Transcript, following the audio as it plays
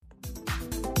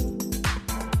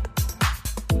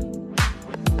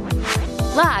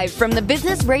Live from the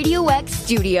Business Radio X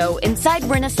studio inside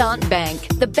Renaissance Bank,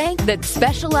 the bank that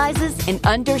specializes in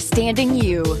understanding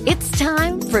you. It's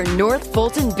time for North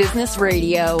Fulton Business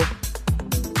Radio.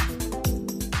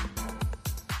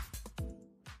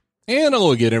 And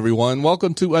hello again, everyone.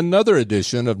 Welcome to another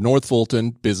edition of North Fulton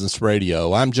Business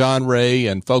Radio. I'm John Ray,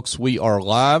 and folks, we are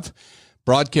live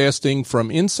broadcasting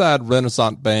from inside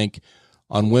Renaissance Bank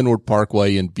on Windward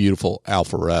Parkway in beautiful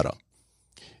Alpharetta.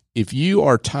 If you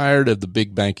are tired of the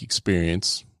big bank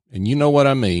experience, and you know what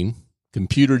I mean,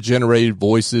 computer-generated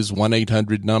voices,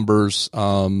 1-800 numbers,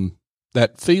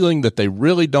 that feeling that they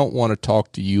really don't want to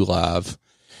talk to you live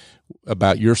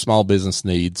about your small business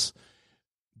needs,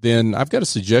 then I've got a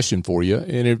suggestion for you.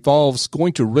 It involves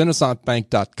going to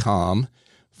renaissancebank.com,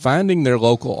 finding their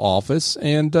local office,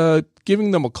 and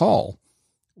giving them a call.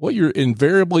 What you're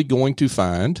invariably going to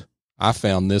find, I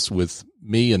found this with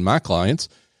me and my clients,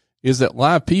 is that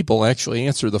live people actually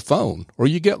answer the phone, or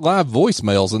you get live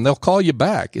voicemails and they'll call you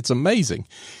back. It's amazing.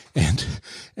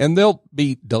 And they'll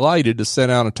be delighted to sit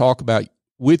down and talk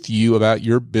with you about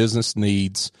your business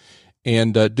needs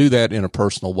and do that in a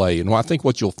personal way. And I think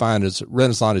what you'll find is that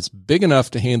Renaissance is big enough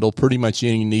to handle pretty much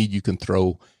any need you can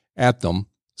throw at them,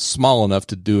 small enough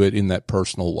to do it in that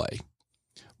personal way.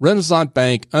 Renaissance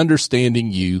Bank,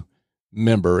 understanding you,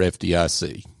 member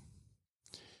FDIC.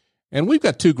 And we've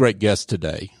got two great guests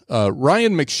today.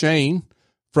 Ryan McShane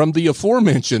from the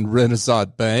aforementioned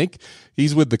Renaissance Bank.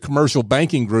 He's with the commercial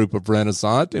banking group of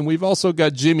Renaissance. And we've also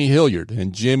got Jimmy Hilliard.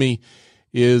 And Jimmy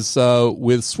is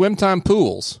with Swimtime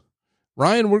Pools.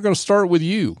 Ryan, we're going to start with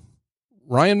you.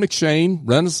 Ryan McShane,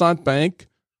 Renaissance Bank.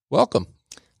 Welcome.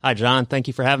 Hi, John. Thank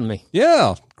you for having me.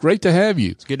 Yeah, great to have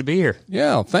you. It's good to be here.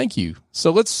 Yeah, thank you.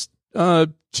 So let's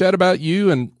chat about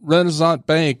you and Renaissance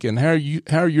Bank and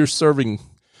how you're serving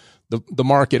the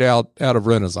market out of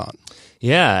Renaissance.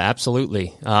 Yeah,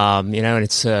 absolutely. And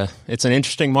it's an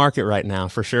interesting market right now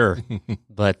for sure.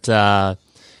 But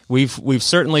we've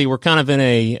certainly, we're kind of in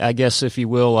a, I guess, if you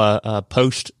will, a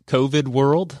post-COVID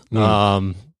world.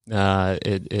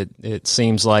 It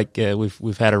seems like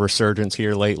we've had a resurgence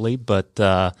here lately, but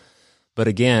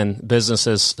again, business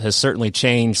has certainly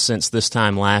changed since this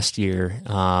time last year.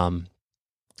 And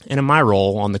in my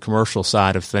role on the commercial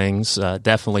side of things,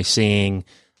 definitely seeing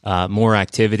more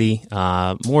activity,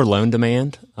 more loan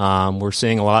demand. We're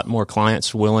seeing a lot more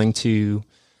clients willing to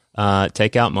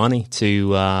take out money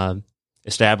to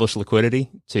establish liquidity,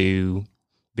 to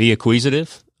be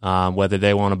acquisitive, whether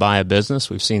they want to buy a business.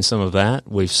 We've seen some of that.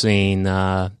 We've seen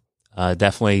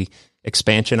definitely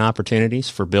expansion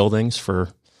opportunities for buildings, for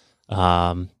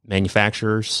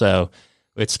manufacturers. So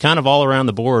it's kind of all around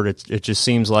the board. It just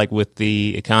seems like with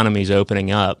the economies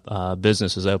opening up,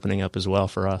 business is opening up as well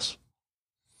for us.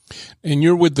 And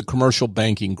you're with the commercial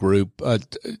banking group.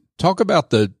 Talk about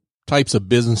the types of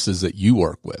businesses that you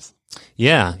work with.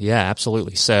 Yeah,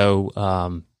 absolutely. So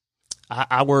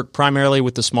I work primarily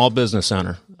with the small business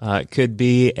owner. It could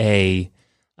be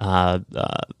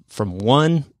from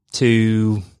 1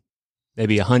 to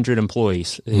maybe 100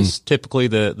 employees is typically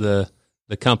the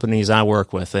companies I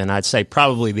work with, and I'd say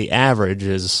probably the average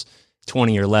is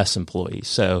 20 or less employees.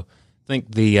 So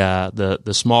think the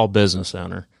small business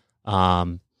owner.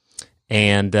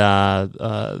 And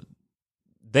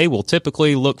they will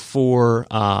typically look for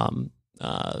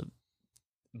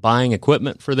buying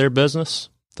equipment for their business.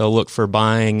 They'll look for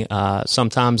buying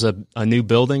sometimes a new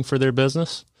building for their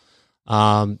business.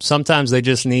 Sometimes they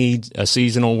just need a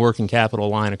seasonal working capital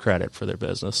line of credit for their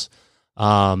business.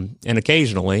 And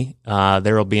occasionally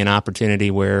there will be an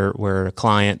opportunity where a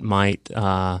client might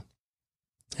have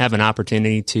an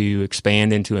opportunity to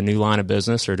expand into a new line of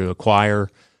business or to acquire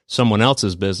someone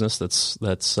else's business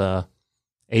that's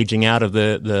aging out of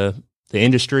the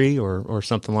industry or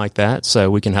something like that. So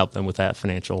we can help them with that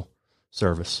financial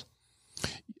service.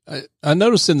 I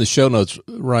noticed in the show notes,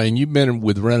 Ryan, you've been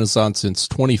with Renaissance since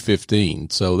 2015,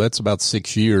 so that's about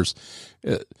 6 years.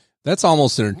 That's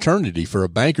almost an eternity for a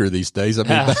banker these days. I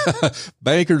mean,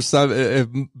 bankers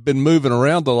have been moving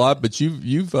around a lot, but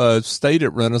you've stayed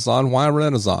at Renaissance. Why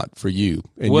Renaissance for you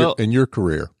and your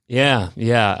career? Yeah.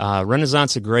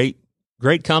 Renaissance, a great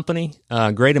company,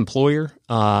 great employer.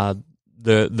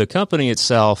 The company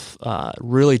itself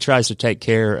really tries to take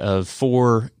care of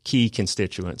 4 key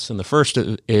constituents, and the first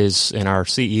is, and our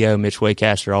CEO Mitch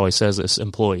Waycaster always says this: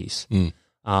 employees.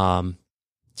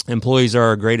 Employees are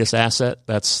our greatest asset.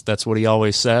 That's what he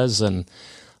always says, and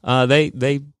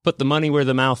they put the money where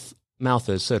the mouth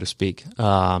is, so to speak.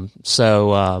 Really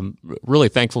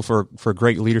thankful for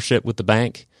great leadership with the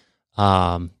bank.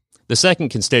 The second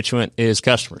constituent is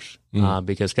customers,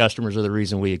 because customers are the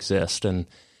reason we exist. And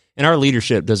our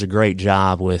leadership does a great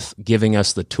job with giving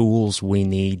us the tools we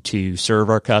need to serve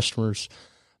our customers,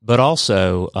 but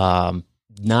also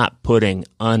not putting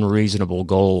unreasonable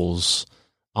goals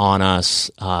on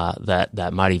us that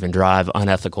might even drive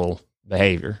unethical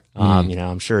behavior.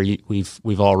 I'm sure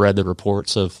we've all read the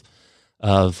reports of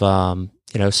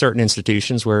certain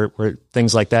institutions where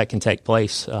things like that can take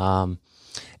place.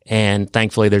 And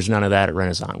thankfully, there's none of that at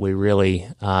Renasant. We really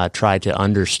try to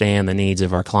understand the needs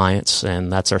of our clients,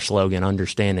 and that's our slogan,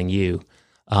 Understanding You.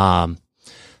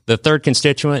 The third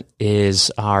constituent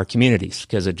is our communities,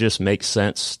 because it just makes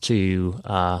sense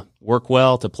to work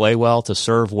well, to play well, to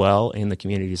serve well in the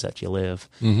communities that you live.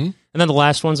 Mm-hmm. And then the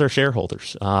last one's our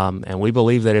shareholders. And we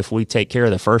believe that if we take care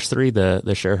of the first three,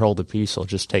 the shareholder piece will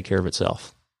just take care of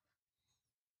itself.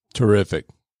 Terrific.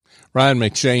 Ryan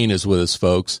McShane is with us,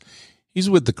 folks. He's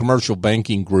with the commercial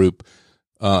banking group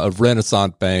of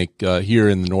Renasant Bank here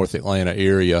in the North Atlanta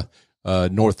area,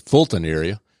 North Fulton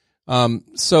area.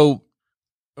 So,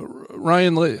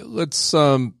 Ryan, let's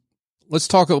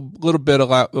talk a little bit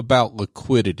about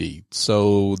liquidity.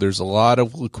 So, there's a lot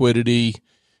of liquidity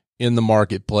in the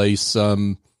marketplace.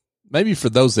 Maybe for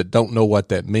those that don't know what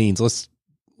that means,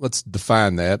 let's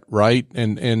define that, right?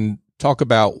 And talk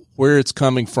about where it's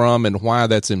coming from and why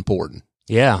that's important.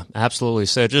 Yeah, absolutely.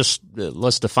 So just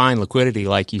let's define liquidity.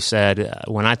 Like you said,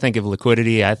 when I think of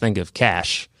liquidity, I think of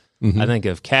cash. Mm-hmm. I think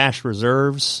of cash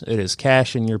reserves. It is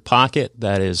cash in your pocket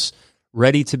that is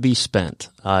ready to be spent.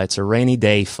 It's a rainy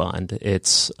day fund.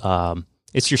 It's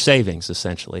your savings,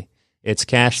 essentially. It's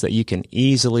cash that you can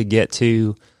easily get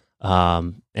to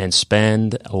and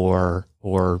spend or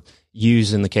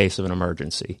use in the case of an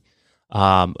emergency.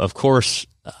 Of course,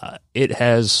 it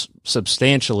has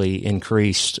substantially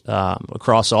increased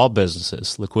across all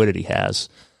businesses. Liquidity has.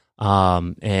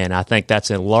 And I think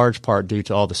that's in large part due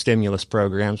to all the stimulus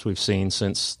programs we've seen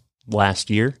since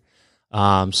last year.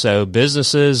 So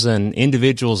businesses and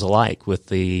individuals alike,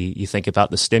 you think about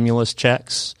the stimulus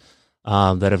checks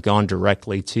that have gone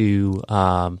directly to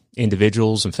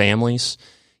individuals and families.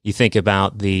 You think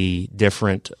about the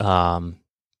different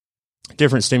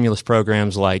stimulus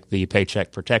programs like the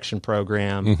Paycheck Protection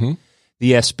Program, mm-hmm.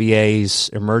 the SBA's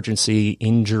Emergency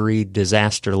Injury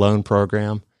Disaster Loan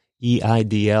Program,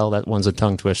 EIDL. That one's a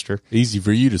tongue twister. Easy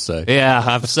for you to say. Yeah,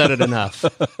 I've said it enough.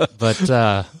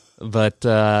 But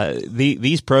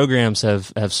these programs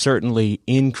have certainly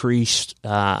increased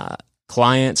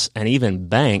clients and even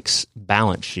banks'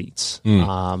 balance sheets.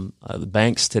 The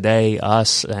banks today,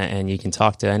 us, and you can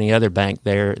talk to any other bank,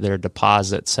 their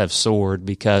deposits have soared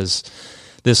because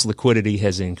this liquidity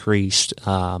has increased.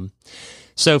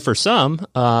 So for some,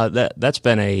 that's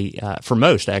been for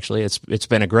most actually, it's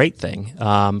been a great thing.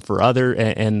 For other,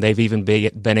 and they've even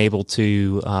been able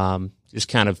to just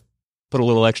kind of put a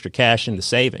little extra cash into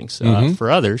savings. Mm-hmm.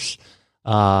 For others,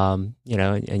 and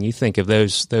you think of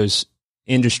those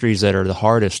industries that are the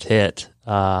hardest hit,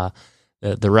 the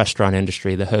restaurant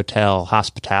industry, the hotel,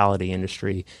 hospitality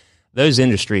industry, those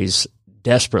industries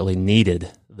desperately needed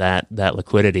that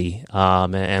liquidity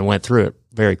and went through it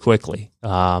very quickly,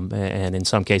 and in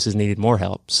some cases needed more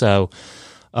help. So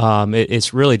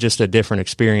it's really just a different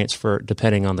experience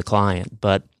depending on the client.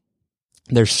 But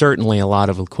there's certainly a lot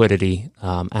of liquidity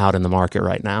out in the market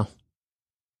right now.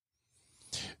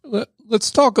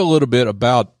 Let's talk a little bit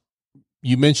about,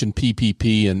 you mentioned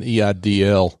PPP and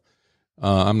EIDL.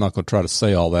 I'm not going to try to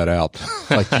say all that out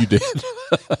like you did.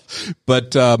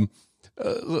 But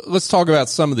let's talk about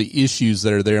some of the issues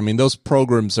that are there. I mean, those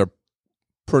programs are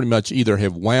pretty much either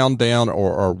have wound down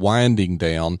or are winding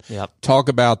down. Yep. Talk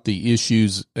about the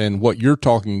issues and what you're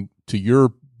talking to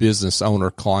your business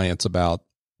owner clients about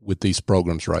with these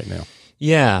programs right now.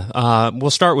 Yeah.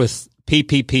 We'll start with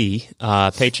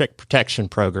PPP, Paycheck Protection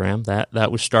Program.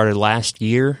 That was started last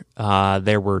year.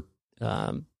 There were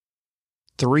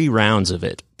 3 rounds of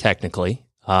it, technically,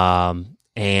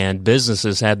 and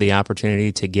businesses had the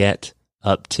opportunity to get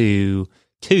up to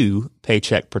 2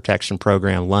 Paycheck Protection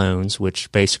Program loans,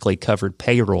 which basically covered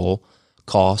payroll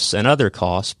costs and other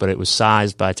costs, but it was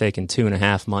sized by taking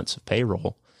 2.5 months of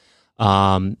payroll.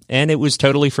 And it was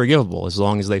totally forgivable as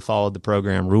long as they followed the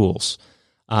program rules.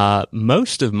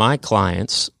 Most of my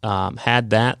clients had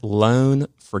that loan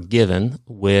forgiven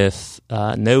with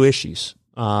no issues.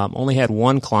 Only had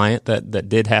one client that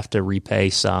did have to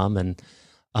repay some, and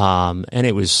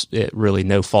it was really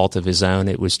no fault of his own.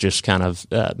 It was just kind of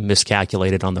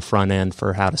miscalculated on the front end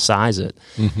for how to size it.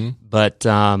 Mm-hmm. But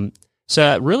so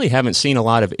I really haven't seen a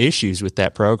lot of issues with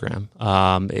that program.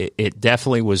 It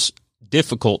definitely was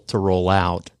difficult to roll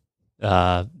out.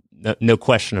 No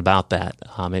question about that.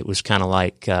 It was kind of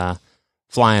like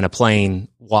flying a plane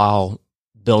while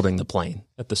building the plane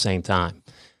at the same time.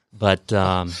 But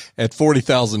at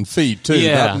 40,000 feet too,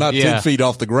 not 10 feet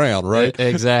off the ground, right?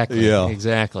 Exactly. Yeah.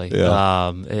 Exactly.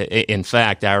 Yeah. In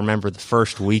fact, I remember the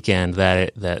first weekend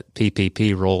that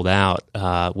PPP rolled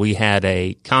out. We had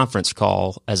a conference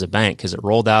call as a bank because it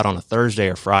rolled out on a Thursday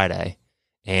or Friday,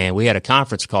 and we had a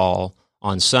conference call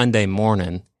on Sunday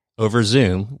morning over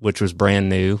Zoom, which was brand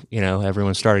new.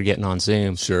 Everyone started getting on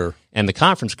Zoom. Sure. And the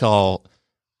conference call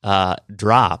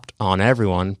dropped on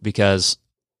everyone because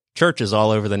churches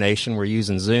all over the nation were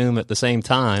using Zoom at the same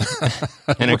time,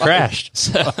 and it crashed.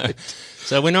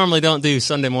 So we normally don't do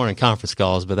Sunday morning conference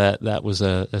calls, but that was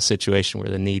a situation where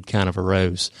the need kind of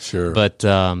arose. Sure. But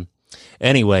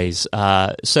anyways,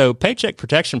 so Paycheck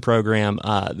Protection Program,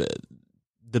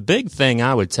 the big thing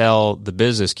I would tell the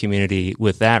business community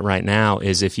with that right now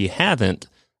is if you haven't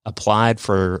applied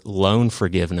for loan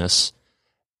forgiveness,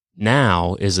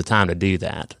 now is the time to do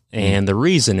that. And the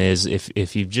reason is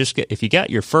if you got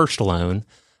your first loan,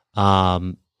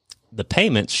 the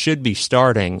payments should be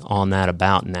starting on that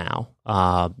about now.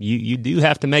 You do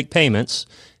have to make payments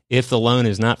if the loan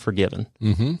is not forgiven.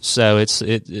 Mm-hmm. So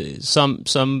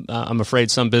I'm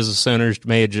afraid some business owners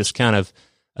may just kind of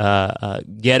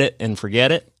get it and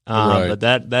forget it. Right.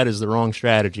 But that is the wrong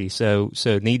strategy. So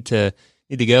need to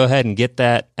go ahead and get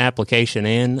that application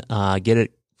in, get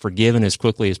it forgiven as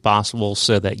quickly as possible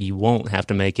so that you won't have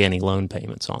to make any loan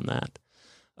payments on that.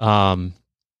 The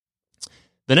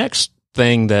next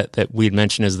thing that we'd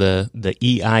mentioned is the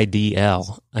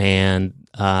EIDL, and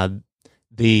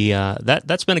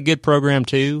that's been a good program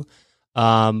too.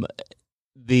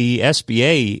 The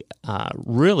SBA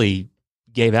really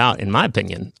gave out, in my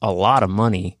opinion, a lot of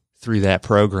money through that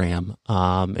program.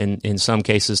 In some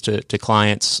cases to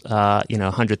clients,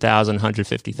 $100,000,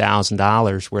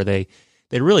 $150,000, where they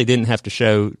really didn't have to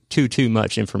show too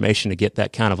much information to get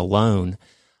that kind of a loan.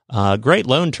 Great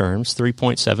loan terms,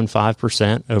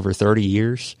 3.75% over 30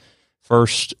 years.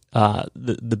 First,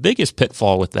 the biggest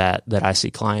pitfall with that I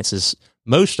see clients is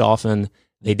most often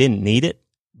they didn't need it,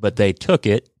 but they took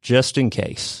it just in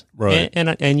case. Right.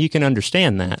 And you can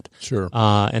understand that. Sure.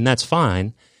 And that's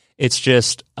fine. It's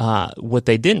just what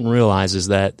they didn't realize is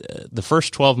that the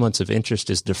first 12 months of interest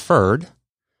is deferred.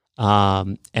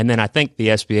 And then I think the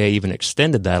SBA even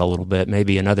extended that a little bit,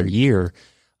 maybe another year.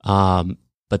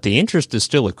 But the interest is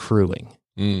still accruing.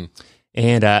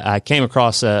 And I came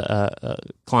across a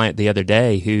client the other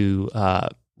day who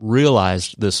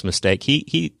realized this mistake.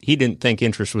 He didn't think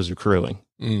interest was accruing.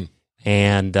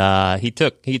 And he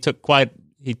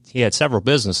had several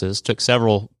businesses, took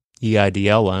several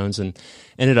EIDL loans, and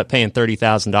ended up paying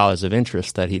 $30,000 of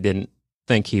interest that he didn't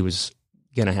think he was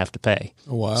going to have to pay.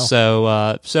 Oh,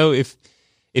 wow. So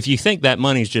if you think that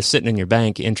money's just sitting in your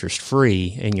bank interest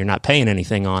free and you're not paying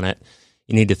anything on it,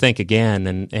 you need to think again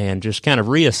and just kind of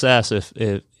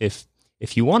reassess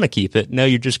if you want to keep it. No,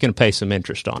 you're just going to pay some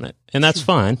interest on it, and that's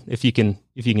fine if you can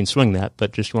swing that.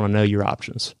 But just want to know your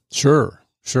options. Sure.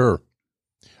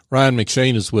 Ryan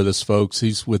McShane is with us, folks.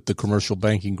 He's with the commercial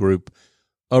banking group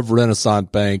of Renaissance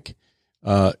Bank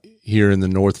here in the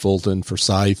North Fulton,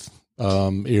 Forsyth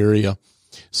area.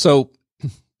 So,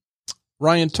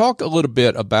 Ryan, talk a little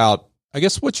bit about, I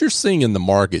guess, what you're seeing in the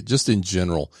market, just in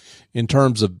general, in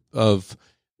terms of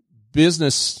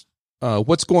business,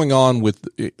 what's going on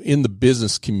in the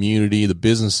business community, the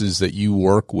businesses that you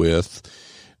work with.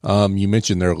 You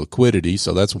mentioned their liquidity,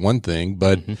 so that's one thing,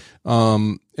 but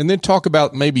and then talk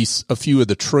about maybe a few of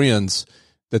the trends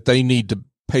that they need to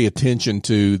pay attention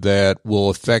to that will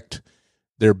affect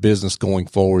their business going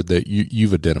forward that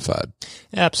you've identified.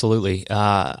 Absolutely.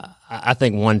 I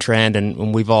think one trend,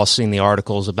 and we've all seen the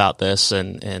articles about this,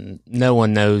 and no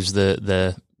one knows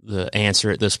the answer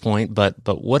at this point, but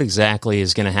what exactly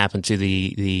is going to happen to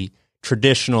the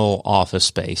traditional office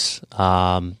space?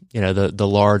 The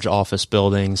large office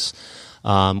buildings.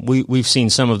 We've seen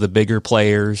some of the bigger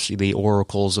players, the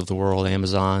Oracles of the world,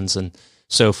 Amazons and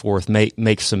so forth,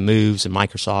 make some moves, and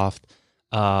Microsoft.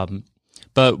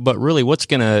 But really, what's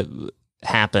going to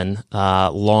happen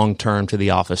long term to the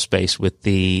office space with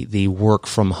the work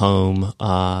from home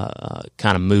kind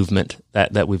of movement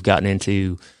that we've gotten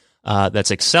into?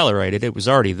 That's accelerated. It was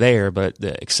already there, but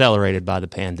accelerated by the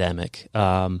pandemic.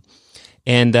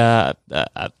 And a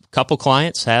couple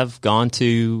clients have gone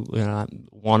to,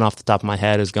 one off the top of my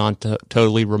head has gone to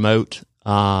totally remote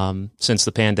since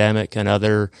the pandemic.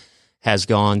 Another has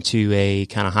gone to a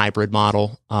kind of hybrid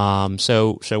model.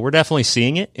 So we're definitely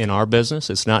seeing it in our business.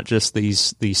 It's not just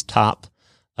these top,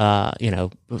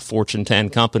 Fortune 10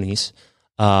 companies.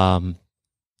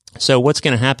 So what's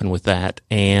going to happen with that?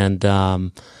 And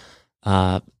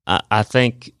I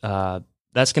think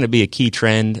that's going to be a key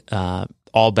trend.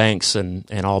 all banks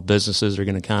and all businesses are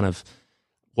going to kind of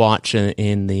watch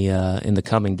in the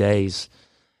coming days.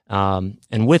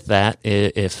 And with that,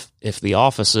 if the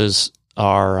offices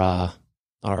are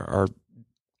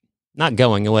not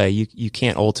going away, you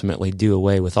can't ultimately do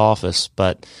away with office,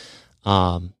 but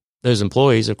those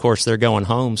employees, of course, they're going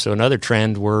home. So another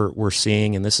trend we're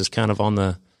seeing, and this is kind of on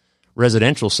the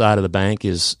residential side of the bank,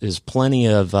 is plenty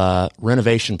of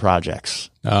renovation projects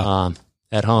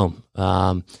at home.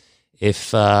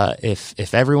 If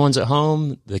everyone's at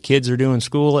home, the kids are doing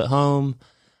school at home,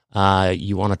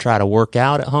 you want to try to work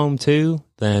out at home too,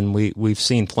 then we've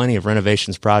seen plenty of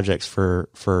renovations projects for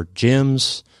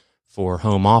gyms, for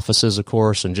home offices, of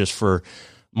course, and just for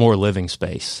more living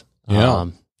space. Yeah.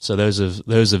 So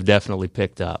those have definitely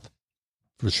picked up.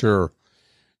 For sure.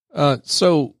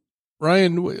 So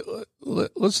Ryan,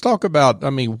 let's talk about,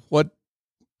 what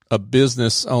a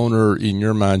business owner in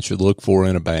your mind should look for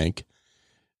in a bank.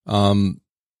 We're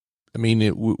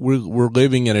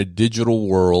living in a digital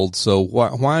world. So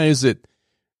why is it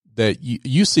that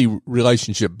you see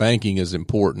relationship banking as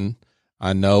important?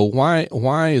 I know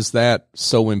why is that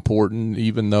so important,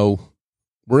 even though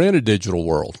we're in a digital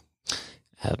world?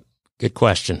 Good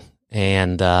question.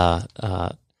 And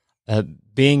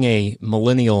being a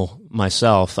millennial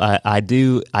myself, I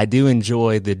do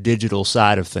enjoy the digital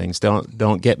side of things.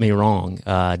 Don't get me wrong.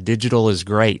 Digital is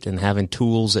great, and having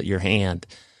tools at your hand.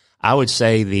 I would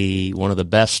say one of the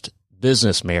best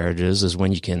business marriages is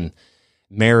when you can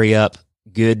marry up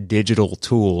good digital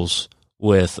tools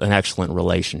with an excellent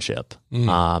relationship.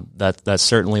 That's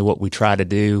certainly what we try to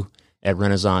do at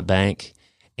Renaissance Bank,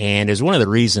 and is one of the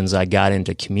reasons I got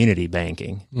into community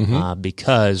banking,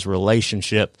 because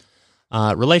relationship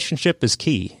is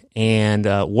key. And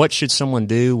what should someone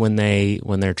do when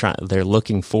they're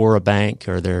looking for a bank,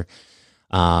 or they're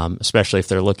especially if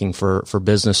they're looking for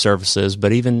business services,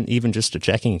 but even just a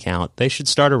checking account, they should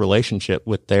start a relationship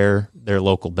with their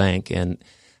local bank. And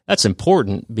that's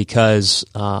important because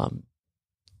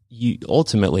you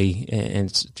ultimately,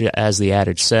 and as the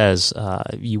adage says,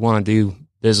 you want to do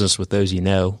business with those you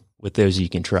know, with those you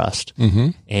can trust.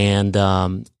 And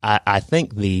I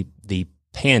think the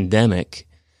pandemic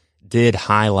did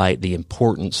highlight the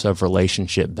importance of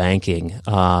relationship banking.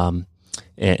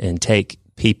 And take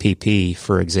PPP,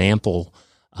 for example.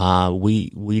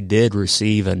 We did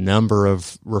receive a number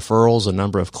of referrals, a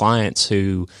number of clients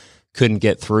who couldn't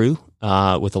get through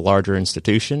with a larger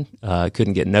institution,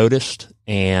 couldn't get noticed,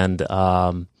 and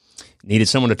needed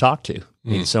someone to talk to,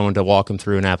 needed someone to walk them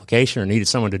through an application, or needed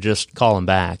someone to just call them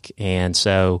back. And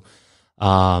so,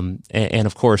 and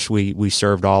of course, we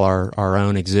served all our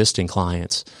own existing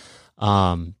clients.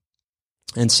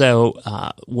 And so,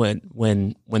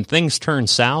 when things turn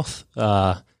south,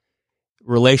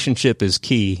 relationship is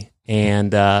key.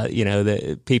 And,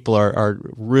 the people are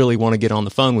really want to get on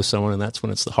the phone with someone, and that's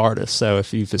when it's the hardest. So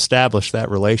if you've established that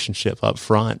relationship up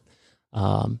front,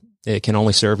 it can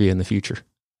only serve you in the future.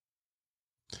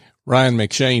 Ryan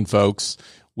McShane, folks,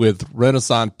 with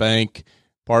Renaissance Bank,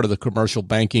 part of the commercial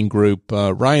banking group.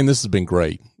 Ryan, this has been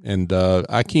great. And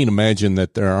I can't imagine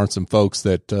that there aren't some folks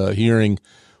that hearing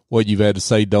what you've had to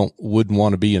say wouldn't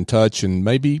want to be in touch and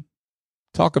maybe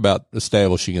talk about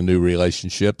establishing a new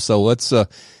relationship. So let's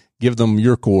give them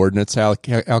your coordinates. How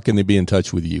can they be in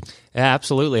touch with you?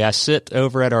 Absolutely. I sit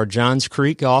over at our Johns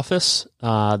Creek office.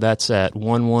 That's at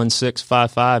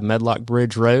 11655 Medlock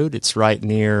Bridge Road. It's right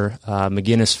near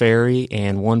McGinnis Ferry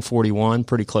and 141,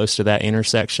 pretty close to that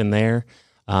intersection there.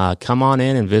 Come on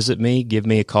in and visit me. Give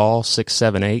me a call,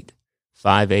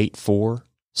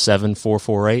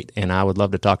 678-584-7448, and I would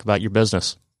love to talk about your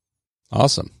business.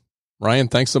 Awesome. Ryan,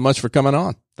 thanks so much for coming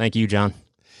on. Thank you, John.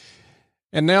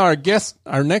 And now our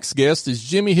next guest is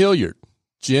Jimmy Hilliard.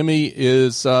 Jimmy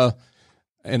is an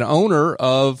owner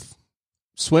of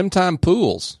Swimtime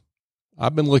Pools.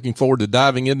 I've been looking forward to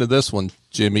diving into this one,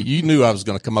 Jimmy. You knew I was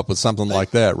going to come up with something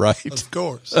like that, right? Of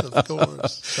course, of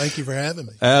course. Thank you for having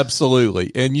me.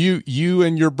 Absolutely. And you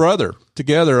and your brother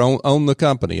together own the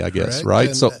company, I guess, right?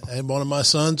 And one of my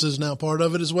sons is now part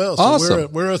of it as well. So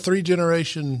awesome. We're a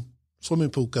 3-generation swimming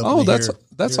pool company. Oh, that's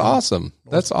awesome.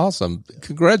 That's awesome.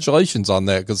 Congratulations on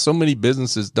that, because so many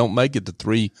businesses don't make it to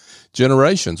 3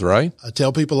 generations, right? I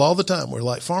tell people all the time, we're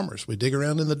like farmers. We dig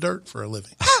around in the dirt for a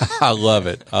living. I love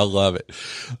it.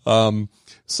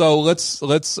 So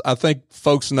let's, I think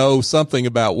folks know something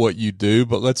about what you do,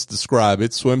 but let's describe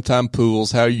it. Swimtime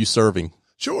Pools, how are you serving?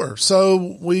 Sure.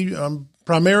 So we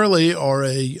primarily are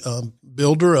a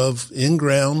builder of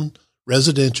in-ground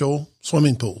residential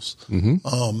swimming pools,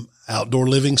 outdoor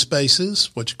living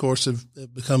spaces, which of course have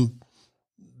become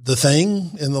the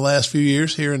thing in the last few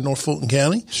years here in North Fulton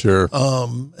County. Sure.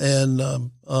 So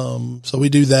we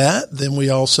do that. Then we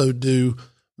also do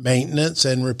maintenance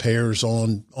and repairs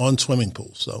on swimming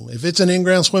pools. So if it's an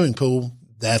in-ground swimming pool,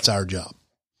 that's our job.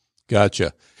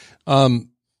 Gotcha.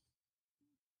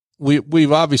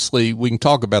 We've obviously, we can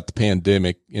talk about the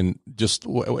pandemic and just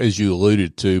as you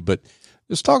alluded to, but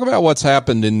let's talk about what's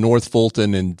happened in North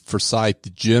Fulton and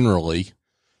Forsyth generally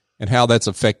and how that's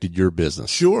affected your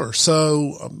business. Sure.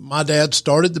 So my dad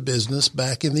started the business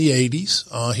back in the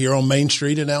 80s here on Main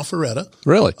Street in Alpharetta.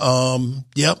 Really?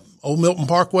 Yep. Old Milton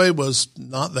Parkway was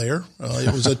not there.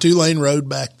 It was a 2-lane road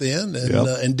back then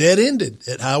and dead ended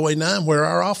at Highway 9 where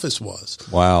our office was.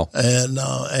 Wow.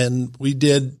 And we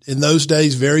did in those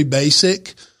days very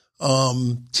basic,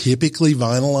 typically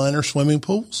vinyl liner swimming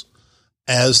pools.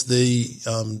 As the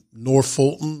North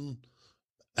Fulton,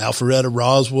 Alpharetta,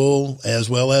 Roswell, as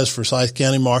well as Forsyth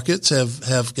County markets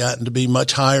have gotten to be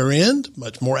much higher end,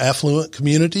 much more affluent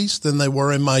communities than they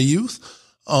were in my youth.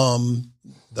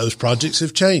 Those projects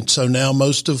have changed. So now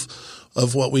most of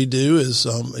what we do is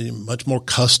much more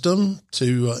custom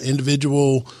to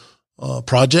individual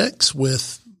projects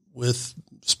with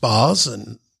spas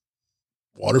and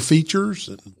water features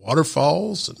and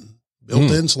waterfalls and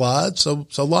built-in slides. So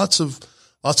lots of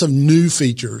new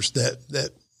features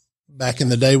that back in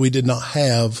the day we did not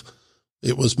have.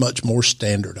 It was much more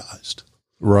standardized.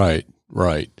 Right.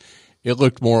 It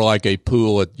looked more like a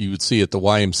pool that you would see at the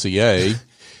YMCA.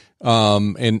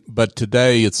 But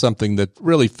today it's something that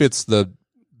really fits the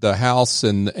house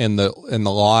and the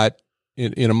lot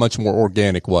in a much more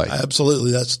organic way.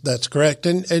 Absolutely. That's correct.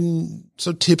 And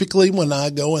so typically when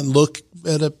I go and look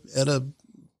at a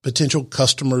potential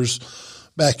customer's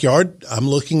backyard, I'm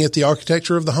looking at the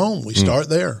architecture of the home. We start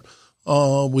there.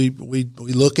 We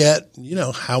look at,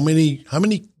 how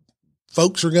many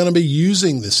folks are going to be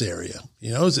using this area.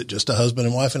 Is it just a husband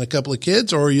and wife and a couple of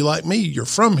kids, or are you like me? You're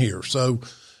from here. So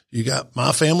you got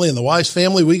my family and the wife's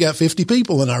family. We got 50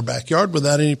 people in our backyard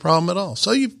without any problem at all.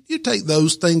 So you take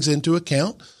those things into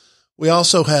account. We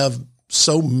also have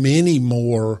so many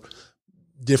more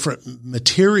different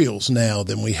materials now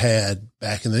than we had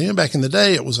back in the day. Back in the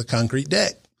day, it was a concrete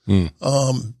deck.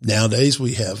 Nowadays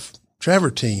we have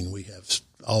travertine. We have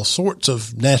all sorts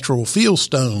of natural field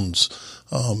stones,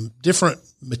 different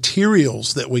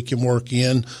materials that we can work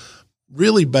in,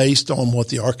 really based on what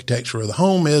the architecture of the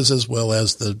home is, as well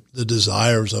as the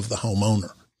desires of the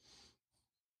homeowner.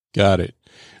 Got it.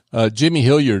 Jimmy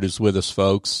Hilliard is with us,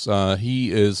 folks.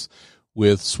 He is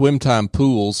with Swimtime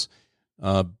Pools.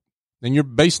 And you're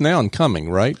based now in Cumming,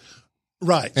 right?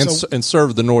 Right. And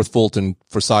serve the North Fulton,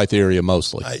 Forsyth area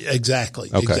mostly. Exactly.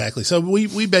 Okay. Exactly. So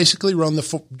we basically run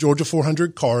the Georgia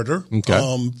 400 corridor,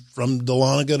 from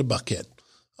Dahlonega to Buckhead.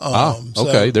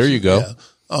 Okay. There you go. Yeah.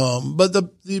 But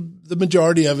the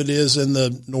majority of it is in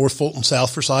the North Fulton,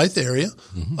 South Forsyth area,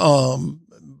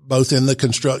 both in the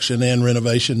construction and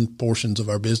renovation portions of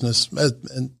our business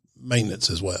and maintenance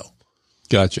as well.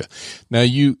 Gotcha. Now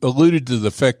you alluded to the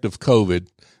effect of COVID.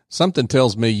 Something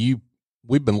tells me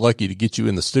we've been lucky to get you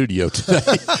in the studio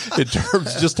today in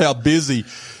terms of just how busy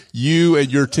you and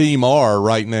your team are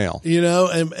right now.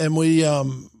 And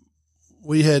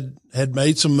we had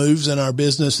made some moves in our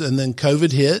business, and then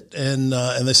COVID hit, and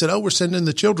they said, we're sending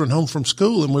the children home from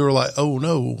school. And we were like, oh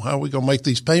no, how are we going to make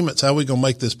these payments? How are we going to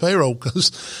make this payroll?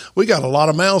 Because we got a lot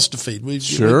of mouths to feed. We've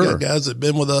got guys that have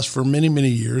been with us for many, many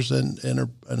years and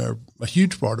are a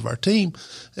huge part of our team.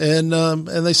 And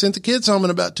they sent the kids home,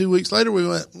 and about 2 weeks later we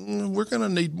went, we're going to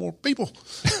need more people,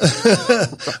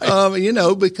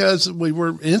 because we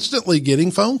were instantly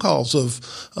getting phone calls of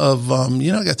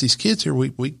I got these kids here. We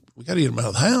got to get them out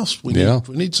of the house. We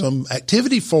need some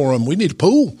activity for them. We need a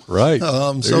pool. Right.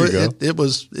 So it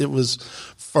was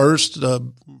first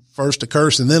a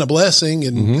curse and then a blessing.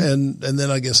 And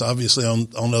then I guess obviously on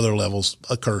other levels,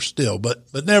 a curse still, but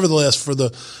nevertheless for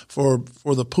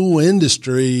the pool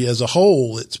industry as a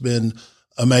whole, it's been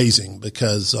amazing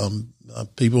because,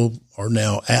 people are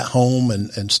now at home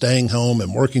and staying home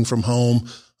and working from home.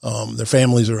 Their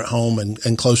families are at home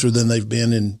and closer than they've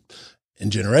been in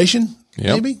generation.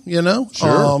 Yep. Maybe,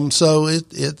 Sure. So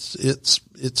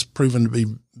it's proven to be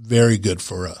very good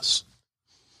for us.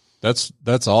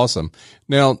 That's awesome.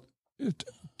 Now,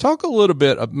 talk a little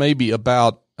bit maybe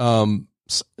about,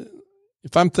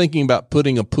 if I'm thinking about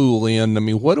putting a pool in,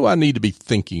 what do I need to be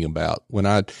thinking about when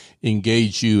I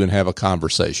engage you and have a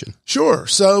conversation? Sure.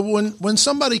 So when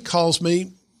somebody calls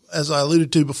me, as I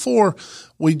alluded to before,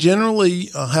 we generally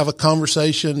have a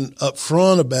conversation up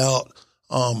front about,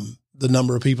 the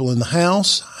number of people in the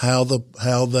house, how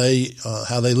they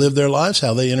live their lives,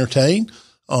 how they entertain.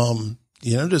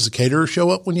 does the caterer show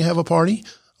up when you have a party?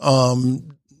 Do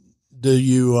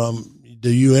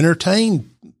you entertain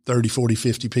 30, 40,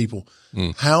 50 people?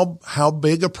 How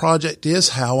big a project is,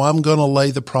 how I'm going to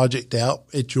lay the project out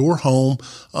at your home,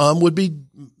 would be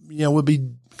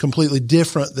completely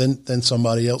different than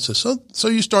somebody else's. So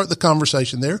you start the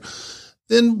conversation there.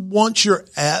 Then once you're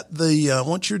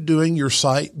once you're doing your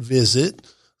site visit,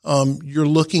 you're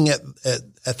looking at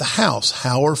the house.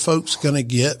 How are folks going to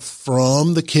get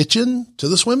from the kitchen to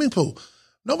the swimming pool?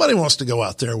 Nobody wants to go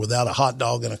out there without a hot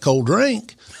dog and a cold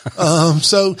drink.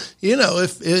 So,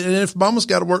 if mama's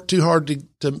got to work too hard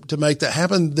to make that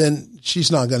happen, then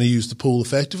she's not going to use the pool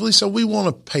effectively. So we want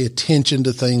to pay attention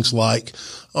to things like,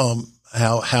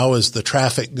 how is the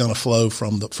traffic going to flow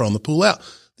from the pool out?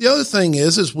 The other thing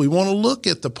is we want to look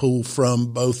at the pool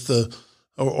from both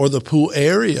the pool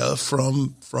area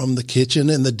from the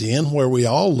kitchen and the den where we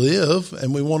all live.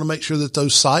 And we want to make sure that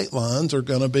those sight lines are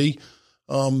going to be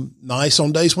nice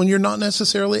on days when you're not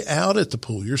necessarily out at the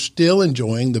pool. You're still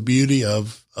enjoying the beauty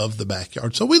of the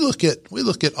backyard. So we look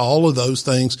at all of those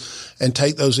things and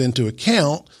take those into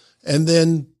account, and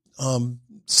then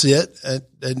sit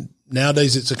and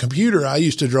nowadays it's a computer. I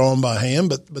used to draw them by hand,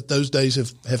 but those days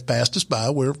have passed us by.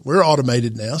 We're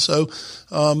automated now. So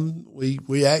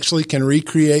we actually can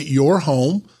recreate your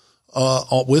home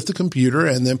with the computer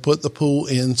and then put the pool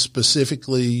in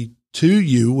specifically to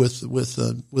you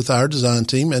with our design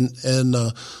team.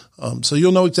 So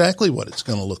you'll know exactly what it's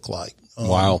going to look like.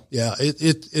 Wow. Yeah.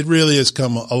 It really has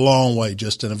come a long way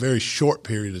just in a very short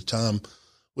period of time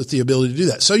with the ability to do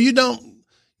that. So you're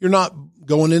not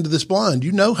going into this blind.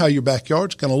 You know how your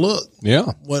backyard's going to look.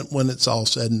 Yeah. When it's all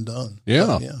said and done.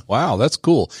 Yeah. Yeah. Wow. That's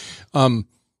cool.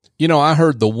 I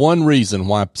heard the one reason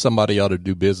why somebody ought to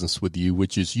do business with you,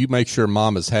 which is you make sure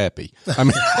mama's happy. I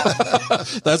mean,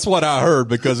 that's what I heard,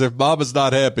 because if mama's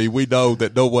not happy, we know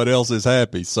that no one else is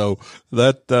happy. So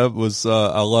that was,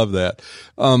 I love that.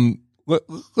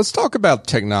 Let's talk about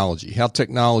technology, how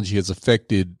technology has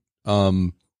affected,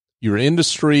 your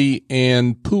industry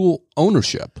and pool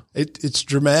ownership. It's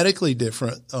dramatically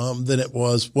different than it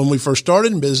was when we first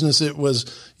started in business. It was,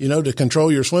 to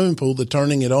control your swimming pool, the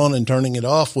turning it on and turning it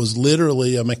off was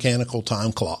literally a mechanical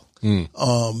time clock.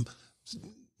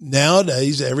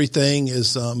 Nowadays, everything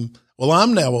is,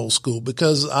 I'm now old school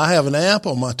because I have an app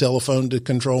on my telephone to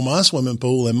control my swimming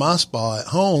pool and my spa at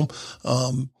home.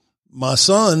 My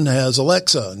son has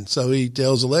Alexa, and so he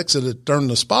tells Alexa to turn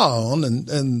the spa on, and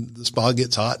the spa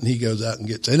gets hot, and he goes out and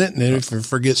gets in it. And if he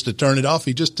forgets to turn it off,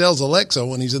 he just tells Alexa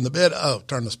when he's in the bed, "Oh,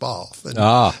 turn the spa off." And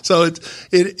so it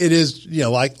is,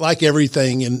 like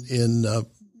everything in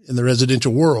the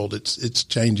residential world, it's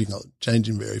changing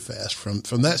very fast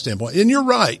from that standpoint. And you're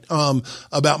right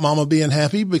about mama being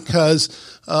happy, because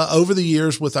over the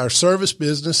years with our service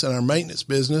business and our maintenance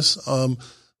business,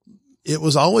 it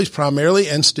was always primarily,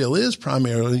 and still is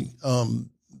primarily, the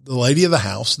lady of the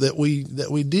house that we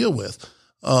deal with.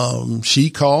 She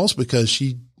calls because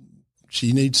she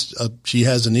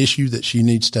has an issue that she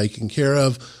needs taken care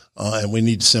of, and we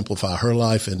need to simplify her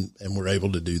life, and we're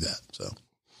able to do that. So,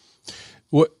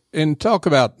 and talk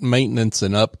about maintenance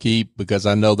and upkeep, because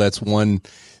I know that's one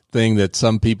thing that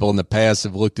some people in the past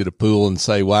have looked at a pool and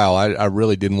say, wow, I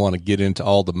really didn't want to get into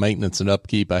all the maintenance and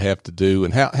upkeep I have to do.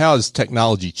 And how has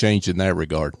technology changed in that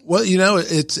regard? Well,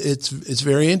 it's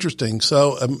very interesting.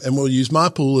 So, and we'll use my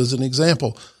pool as an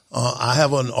example. I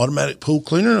have an automatic pool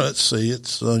cleaner. Let's see,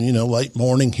 it's, late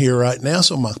morning here right now.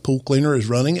 So my pool cleaner is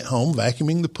running at home,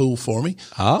 vacuuming the pool for me.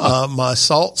 My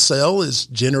salt cell is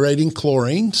generating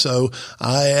chlorine. So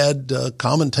I add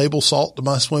common table salt to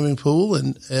my swimming pool,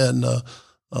 and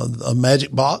a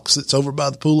magic box that's over by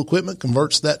the pool equipment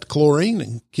converts that to chlorine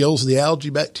and kills the algae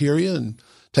bacteria and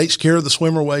takes care of the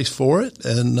swimmer waste for it.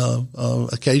 And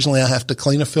occasionally I have to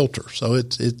clean a filter. So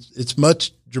it's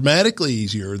much dramatically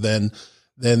easier than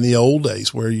the old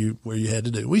days where you had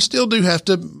to do. We still do have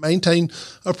to maintain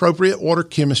appropriate water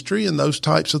chemistry and those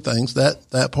types of things.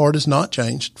 That part has not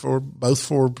changed for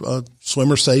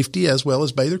swimmer safety as well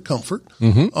as bather comfort.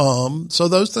 Mm-hmm. So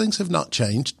those things have not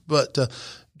changed, but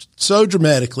so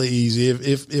dramatically easy.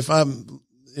 If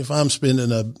I'm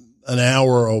spending an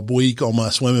hour a week on my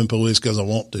swimming pool, it's because I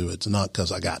want to. It's not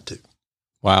because I got to.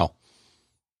 Wow.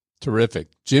 Terrific.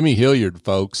 Jimmy Hilliard,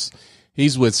 folks.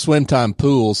 He's with Swim Time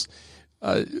Pools.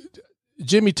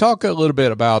 Jimmy, talk a little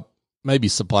bit about maybe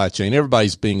supply chain.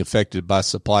 Everybody's being affected by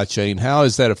supply chain. How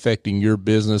is that affecting your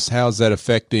business? How is that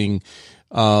affecting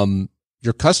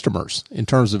your customers in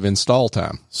terms of install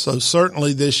time? So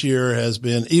certainly this year has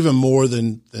been even more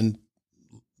than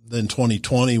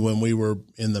 2020, when we were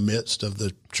in the midst of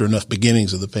the sure enough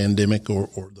beginnings of the pandemic or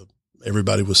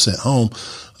everybody was sent home.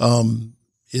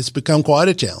 It's become quite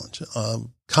a challenge.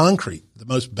 Concrete, the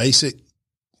most basic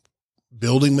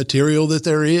building material that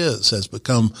there is, has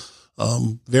become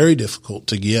very difficult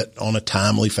to get on a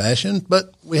timely fashion,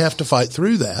 but we have to fight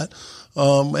through that.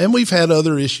 And we've had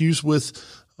other issues with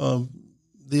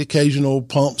the occasional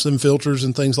pumps and filters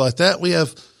and things like that. We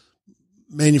have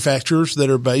manufacturers that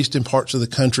are based in parts of the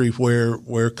country where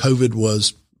COVID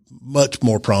was much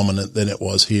more prominent than it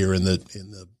was here in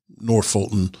the North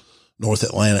Fulton, North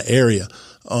Atlanta area.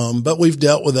 But we've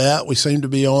dealt with that. We seem to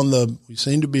be on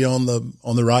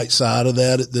the right side of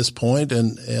that at this point,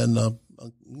 and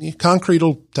concrete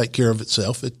will take care of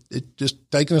itself. It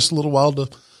just taken us a little while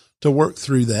to work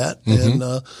through that. Mm-hmm.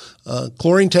 And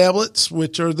chlorine tablets,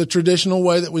 which are the traditional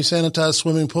way that we sanitize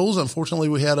swimming pools. Unfortunately,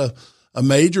 we had a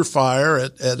major fire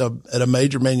at a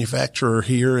major manufacturer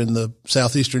here in the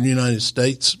southeastern United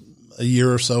States a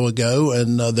year or so ago,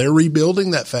 and they're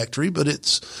rebuilding that factory, but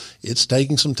it's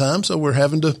taking some time. So we're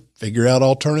having to figure out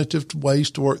alternative ways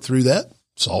to work through that.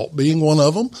 Salt being one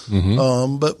of them.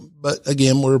 Mm-hmm. But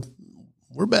again, we're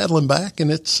battling back, and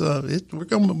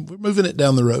we're moving it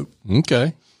down the road.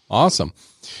 Okay. Awesome.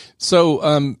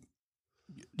 So,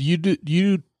 you do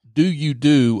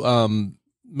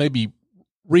maybe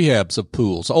rehabs of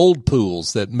pools, old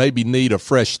pools that maybe need a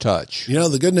fresh touch?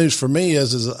 The good news for me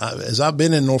is I've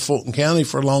been in North Fulton County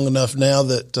for long enough now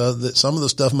that some of the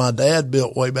stuff my dad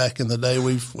built way back in the day,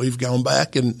 we've gone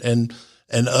back and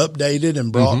updated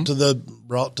and brought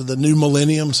mm-hmm. to the new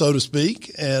millennium, so to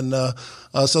speak. And,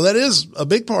 so that is a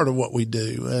big part of what we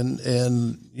do.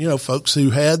 And folks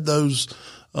who had those,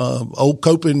 old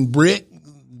coping brick,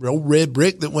 old red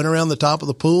brick that went around the top of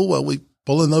the pool, well, we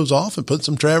pulling those off and put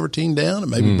some travertine down and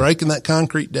maybe breaking that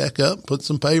concrete deck up, put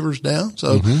some pavers down.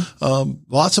 So, mm-hmm.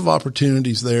 Lots of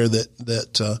opportunities there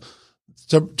to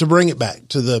bring it back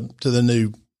to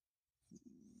the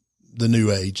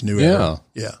new age, new era.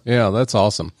 Yeah. Yeah. That's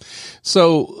awesome.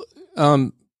 So,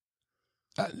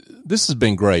 this has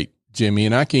been great, Jimmy,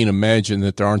 and I can't imagine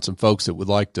that there aren't some folks that would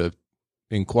like to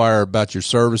inquire about your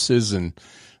services and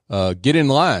get in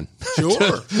line.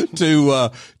 Sure.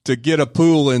 to get a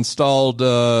pool installed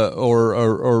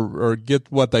or get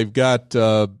what they've got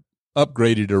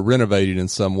upgraded or renovated in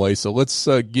some way. So let's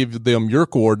give them your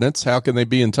coordinates. How can they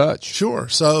be in touch? Sure.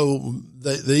 So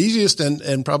the easiest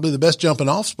and probably the best jumping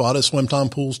off spot is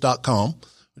swimtimepools.com,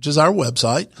 which is our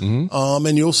website. Mm-hmm.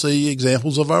 And you'll see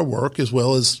examples of our work as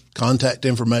well as contact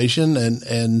information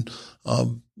and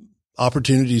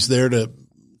opportunities there to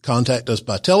contact us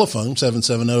by telephone,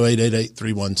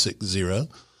 770-888-3160,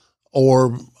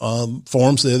 or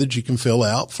forms there that you can fill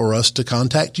out for us to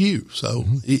contact you. So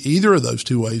mm-hmm. Either of those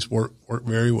two ways work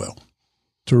very well.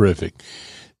 Terrific.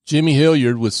 Jimmy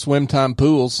Hilliard with Swim Time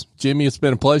Pools. Jimmy, it's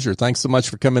been a pleasure. Thanks so much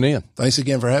for coming in. Thanks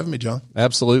again for having me, John.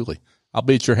 Absolutely. I'll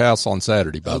be at your house on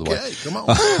Saturday, by the way. Okay, come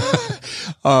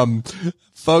on.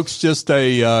 Folks, just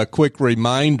a quick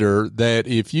reminder that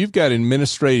if you've got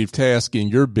administrative tasks in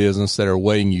your business that are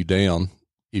weighing you down,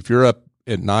 if you're up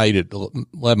at night at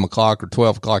 11 o'clock or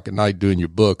 12 o'clock at night doing your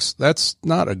books, that's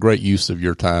not a great use of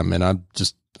your time. And I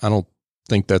don't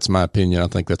think that's my opinion. I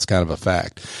think that's kind of a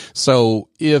fact. So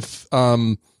if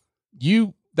that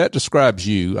describes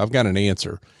you, I've got an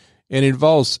answer, and it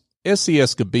involves Essie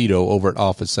Escobedo over at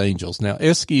Office Angels. Now,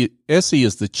 Essie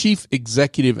is the chief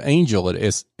executive angel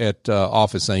at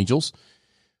Office Angels.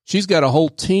 She's got a whole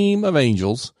team of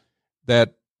angels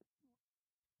that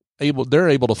they're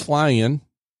able to fly in,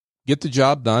 get the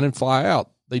job done, and fly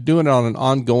out. They do it on an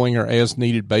ongoing or as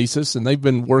needed basis, and they've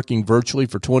been working virtually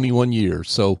for 21 years.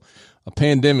 So a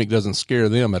pandemic doesn't scare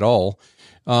them at all.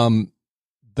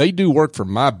 They do work for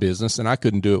my business, and I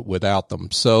couldn't do it without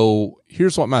them. So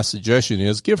here's what my suggestion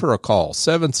is. Give her a call,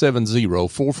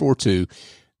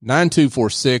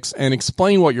 770-442-9246, and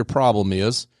explain what your problem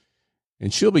is,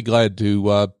 and she'll be glad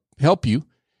to help you.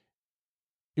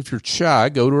 If you're shy,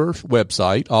 go to her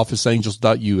website,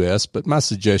 officeangels.us, but my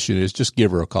suggestion is just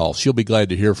give her a call. She'll be glad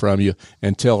to hear from you,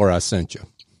 and tell her I sent you.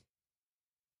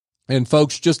 And,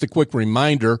 folks, just a quick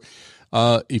reminder,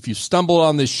 if you stumbled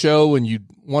on this show and you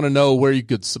want to know where you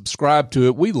could subscribe to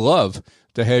it, we love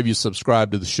to have you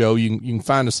subscribe to the show. You can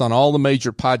find us on all the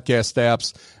major podcast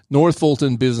apps. North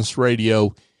Fulton Business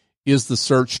Radio is the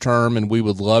search term, and we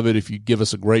would love it if you give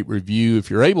us a great review, if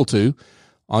you're able to,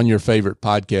 on your favorite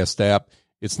podcast app.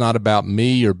 It's not about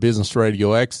me or Business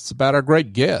Radio X. It's about our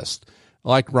great guests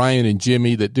like Ryan and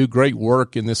Jimmy that do great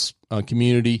work in this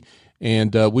community.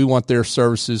 And we want their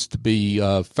services to be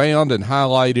found and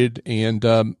highlighted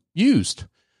and used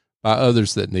by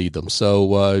others that need them.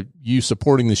 So you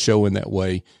supporting the show in that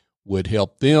way would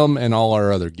help them and all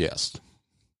our other guests.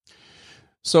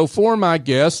 So for my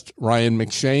guests, Ryan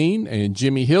McShane and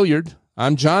Jimmy Hilliard,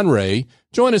 I'm John Ray.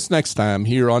 Join us next time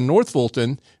here on North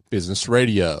Fulton Business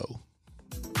Radio.